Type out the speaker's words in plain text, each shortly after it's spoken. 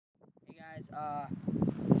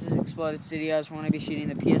This is Exploded Studios. We're going to be shooting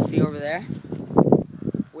the PSP over there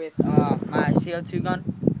with my CO2 gun.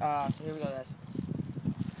 So here we go, guys.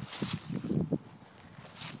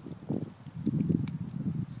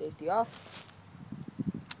 Safety off.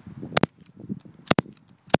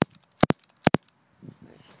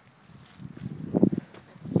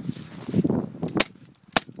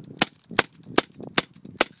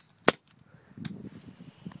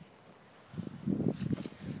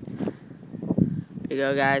 There you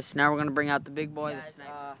go, guys. Now we're going to bring out the big boy.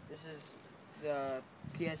 This is the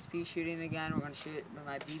PSP shooting again. We're going to shoot it with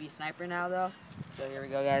my BB sniper now, though. So here we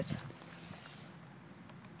go, guys.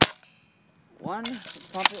 One,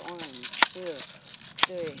 pump it. 1, 2,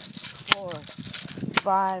 3, 4,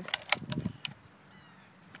 5.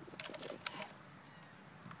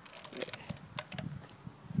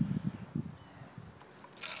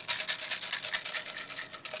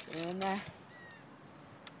 Get in there.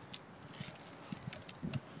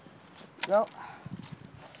 Go.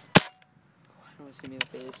 Almost hit me in the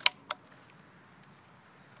face.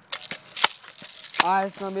 Alright,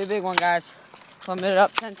 it's gonna be a big one, guys. Pump it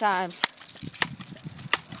up 10 times.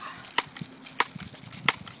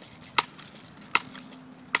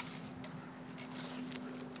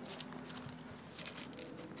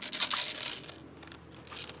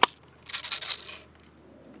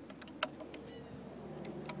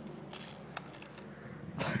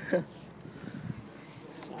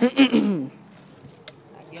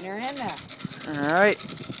 Get her in there. Alright.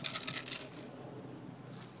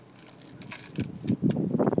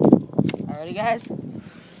 Alrighty, guys.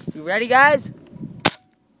 You ready, guys?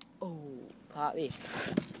 Oh, Poppy.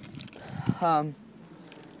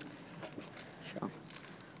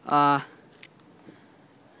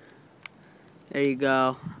 There you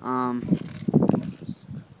go.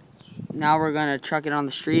 Now we're gonna chuck it on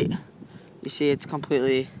the street. You see, it's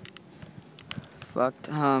completely fucked.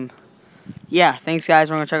 Yeah, thanks, guys.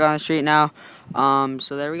 We're gonna check it on the street now.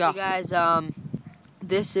 So there we go. Hey guys,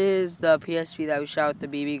 this is the PSP that we shot with the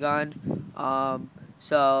BB gun.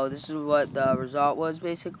 So this is what the result was,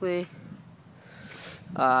 basically.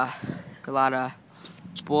 A lot of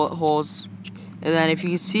bullet holes. And then if you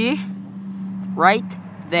can see, right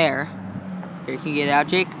there, here, you can get it out,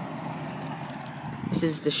 Jake. This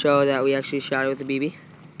is to show that we actually shot it with the BB.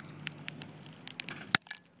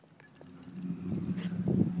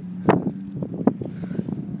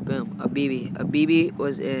 Boom, a BB. A BB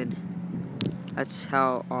was in. That's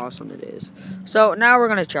how awesome it is. So now we're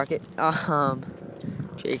gonna chuck it.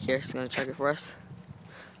 Jake here is gonna chuck it for us.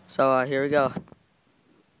 So here we go.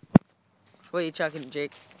 What are you chucking,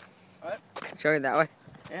 Jake? What? Chucking that way?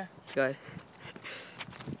 Yeah. Go ahead.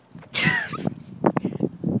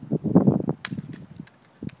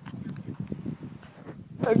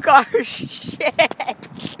 Oh gosh, shit!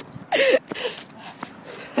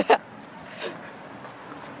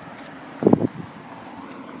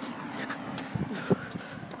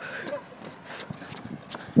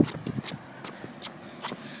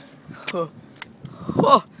 Oh.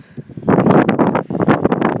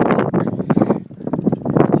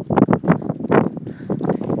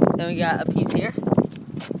 Then we got a piece here.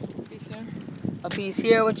 A piece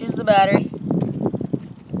here, which is the battery.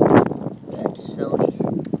 That's Sony.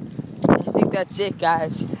 I think that's it,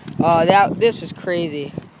 guys. This is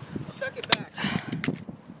crazy. Chuck it back.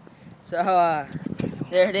 So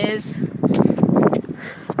there it is.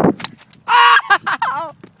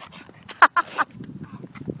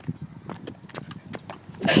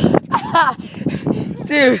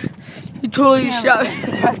 Dude, you totally shot me.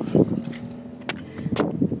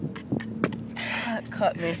 That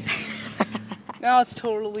cut me. Now it's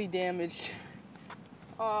totally damaged.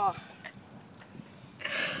 Oh.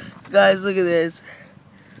 Guys, look at this.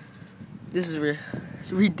 This is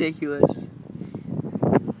it's ridiculous.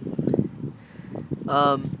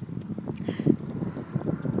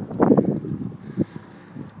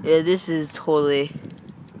 Yeah, this is totally.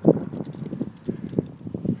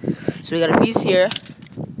 So we got a piece here.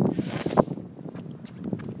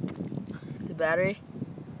 The battery.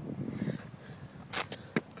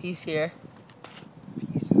 Piece here.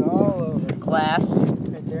 Pieces all over. Glass.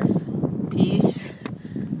 Right there. Piece.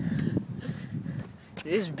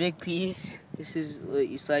 This big piece. This is what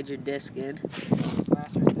you slide your disc in.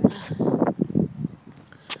 Glass right there.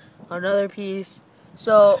 Another piece.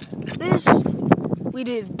 So this we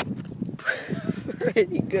did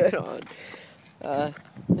pretty good on.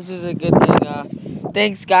 This is a good thing.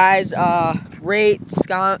 Thanks, guys. Rate,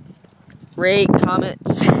 comment,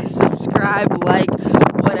 subscribe, like,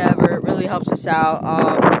 whatever. It really helps us out.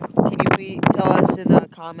 Can you please tell us in the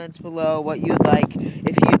comments comments below what you'd like.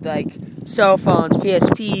 If you'd like cell phones,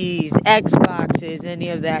 PSPs, Xboxes, any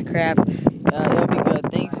of that crap, it'll be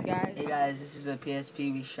good. Thanks, guys. Hey guys, this is a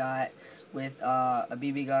PSP we shot with a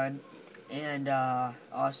BB gun, and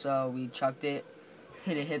also we chucked it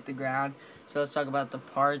and it hit the ground. So let's talk about the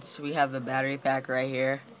parts. We have the battery pack right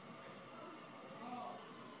here.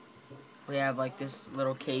 We have like this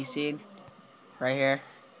little casing right here.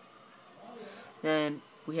 Then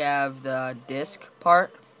we have the disc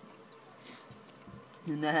part.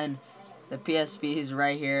 And then the PSP is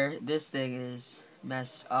right here. This thing is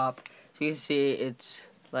messed up. So you can see it's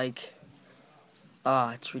like,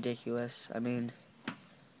 it's ridiculous. I mean,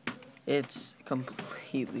 it's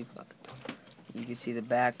completely fucked. You can see the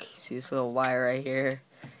back. See this little wire right here.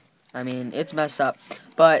 I mean, it's messed up.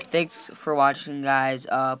 But thanks for watching, guys.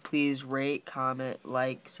 Please rate, comment,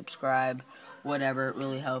 like, subscribe, whatever. It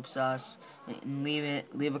really helps us. And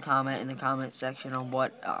leave a comment in the comment section on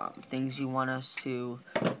what things you want us to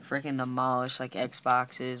freaking demolish, like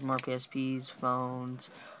Xboxes, more PSPs, phones,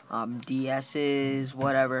 DSs,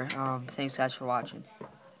 whatever. Thanks, guys, for watching.